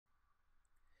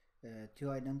Two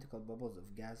identical bubbles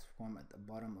of gas form at the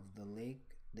bottom of the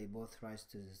lake. They both rise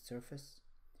to the surface.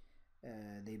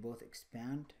 They both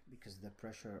expand because the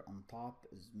pressure on top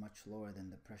is much lower than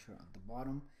the pressure at the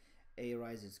bottom. A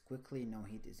rises quickly, no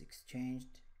heat is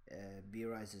exchanged. B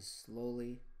rises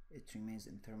slowly, it remains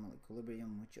in thermal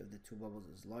equilibrium. Which of the two bubbles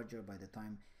is larger by the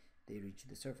time they reach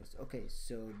the surface? Okay,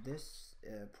 so this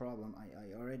problem,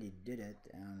 I already did it,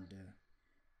 and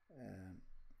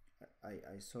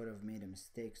I sort of made a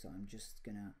mistake, so I'm just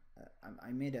gonna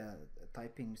I made a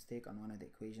typing mistake on one of the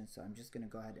equations, so I'm just gonna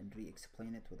go ahead and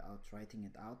re-explain it without writing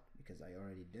it out because I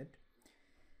already did.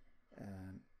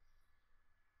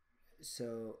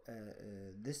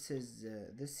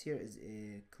 This here is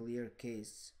a clear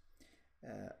case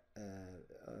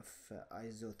of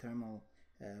isothermal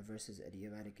versus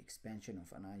adiabatic expansion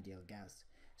of an ideal gas.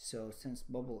 So since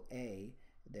bubble A,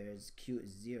 there's Q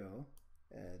is 0,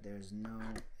 there's no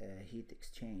heat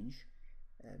exchange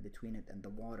between it and the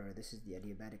water. This is the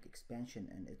adiabatic expansion,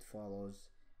 and it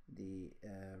follows the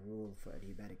rule for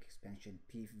adiabatic expansion: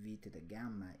 PV to the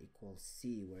gamma equals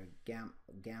C, where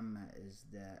gamma is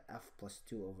the F plus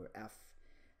 2 over F,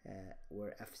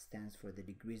 where F stands for the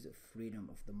degrees of freedom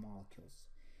of the molecules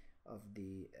of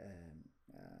the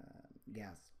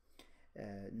gas.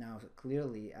 Now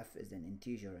clearly F is an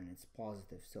integer and it's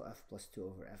positive, so F plus 2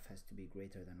 over F has to be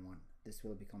greater than 1. This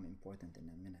will become important in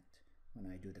a minute when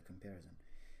I do the comparison.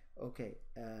 Okay,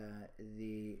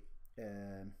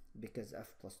 because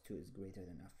F plus 2 is greater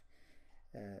than F.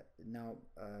 Now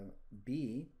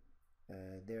B,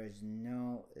 there's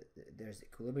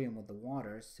equilibrium with the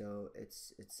water, so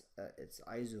it's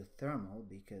isothermal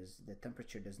because the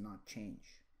temperature does not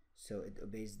change, so it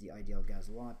obeys the ideal gas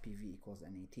law, PV equals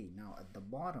NAT. Now at the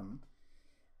bottom,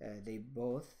 they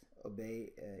both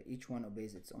obey, each one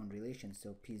obeys its own relation,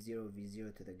 so P0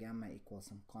 V0 to the gamma equals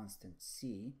some constant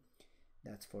C.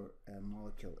 That's for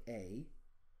molecule A.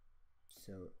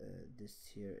 So this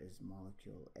here is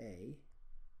molecule A,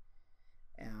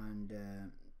 and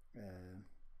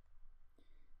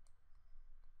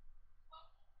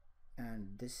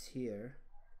this here,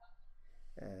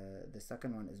 the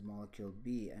second one is molecule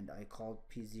B, and I called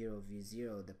P0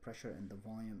 V0 the pressure and the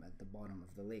volume at the bottom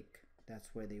of the lake.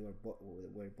 That's where they were,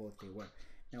 where both they were.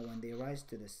 Now when they rise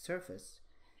to the surface,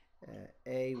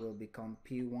 A will become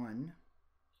P1,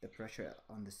 the pressure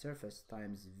on the surface,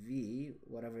 times V,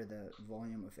 whatever the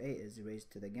volume of A is,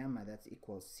 raised to the gamma, that's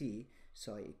equals C.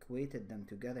 So I equated them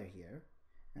together here,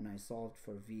 and I solved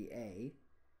for VA,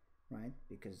 right?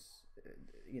 Because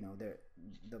you know,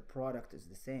 the product is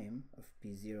the same of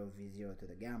P0 V0 to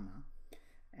the gamma,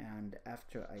 and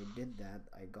after I did that,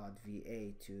 I got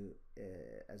VA to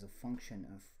as a function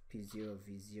of P0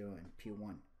 V0 and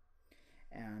P1.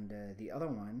 And the other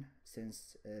one,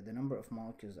 since the number of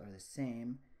molecules are the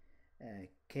same,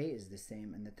 K is the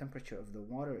same, and the temperature of the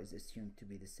water is assumed to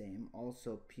be the same,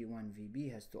 also P1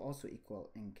 VB has to also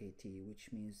equal NKT,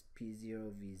 which means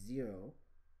P0 V0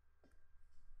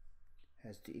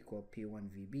 has to equal P1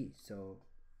 VB. So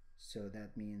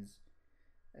that means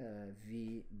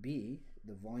VB,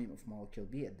 the volume of molecule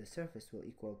B at the surface, will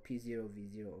equal P0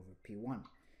 V0 over P1.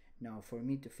 Now for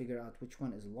me to figure out which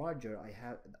one is larger,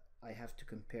 I have to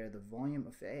compare the volume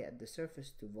of A at the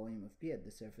surface to volume of B at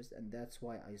the surface, and that's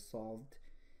why I solved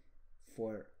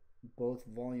for both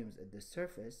volumes at the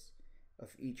surface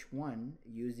of each one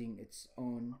using its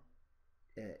own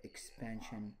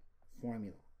expansion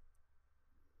formula.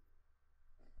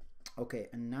 Okay,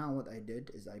 and now what I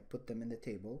did is I put them in the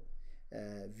table.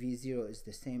 V0 is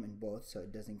the same in both, so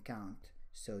it doesn't count.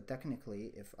 So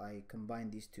technically, if I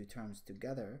combine these two terms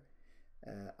together,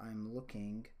 I'm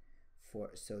looking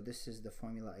for, so this is the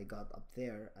formula I got up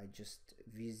there. I just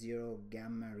V0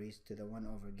 gamma raised to the 1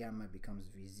 over gamma becomes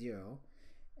V0,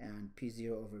 and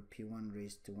P0 over P1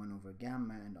 raised to 1 over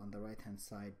gamma, and on the right hand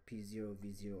side P0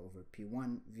 V0 over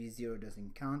P1. V0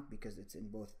 doesn't count because it's in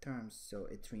both terms, so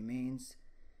it remains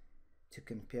to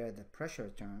compare the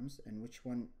pressure terms, and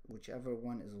whichever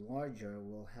one is larger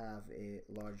will have a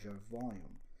larger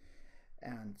volume.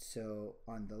 And so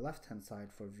on the left hand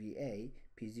side for VA,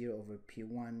 P0 over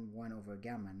P1, 1 over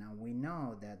gamma. Now we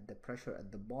know that the pressure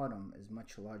at the bottom is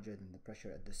much larger than the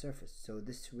pressure at the surface, so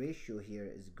this ratio here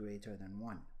is greater than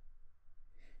 1.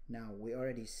 Now we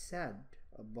already said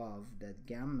above that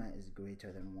gamma is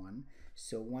greater than 1,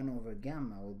 so 1 over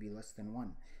gamma will be less than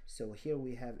 1. So here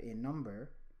we have a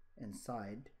number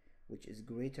inside which is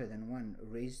greater than 1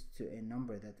 raised to a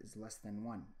number that is less than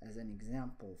 1. As an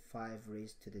example, 5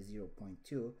 raised to the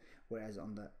 0.2, whereas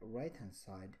on the right hand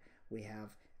side we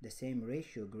have the same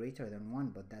ratio greater than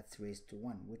 1, but that's raised to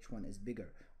 1. Which one is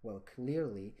bigger? Well,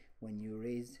 clearly when you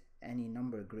raise any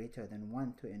number greater than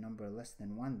 1 to a number less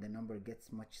than 1, the number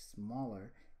gets much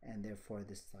smaller, and therefore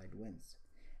this side wins.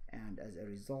 And as a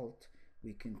result,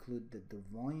 we conclude that the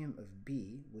volume of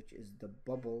B, which is the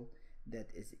bubble that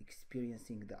is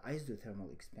experiencing the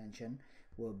isothermal expansion,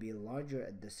 will be larger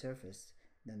at the surface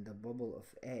than the bubble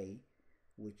of A,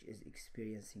 which is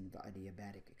experiencing the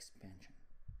adiabatic expansion.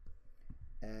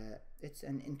 It's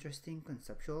an interesting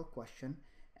conceptual question,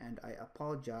 and I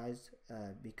apologize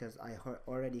because I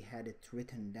already had it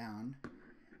written down,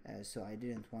 so I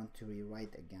didn't want to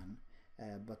rewrite again.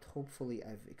 But hopefully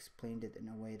I've explained it in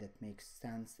a way that makes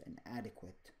sense and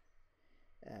adequate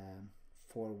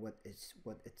for what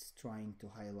it's trying to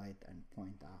highlight and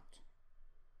point out.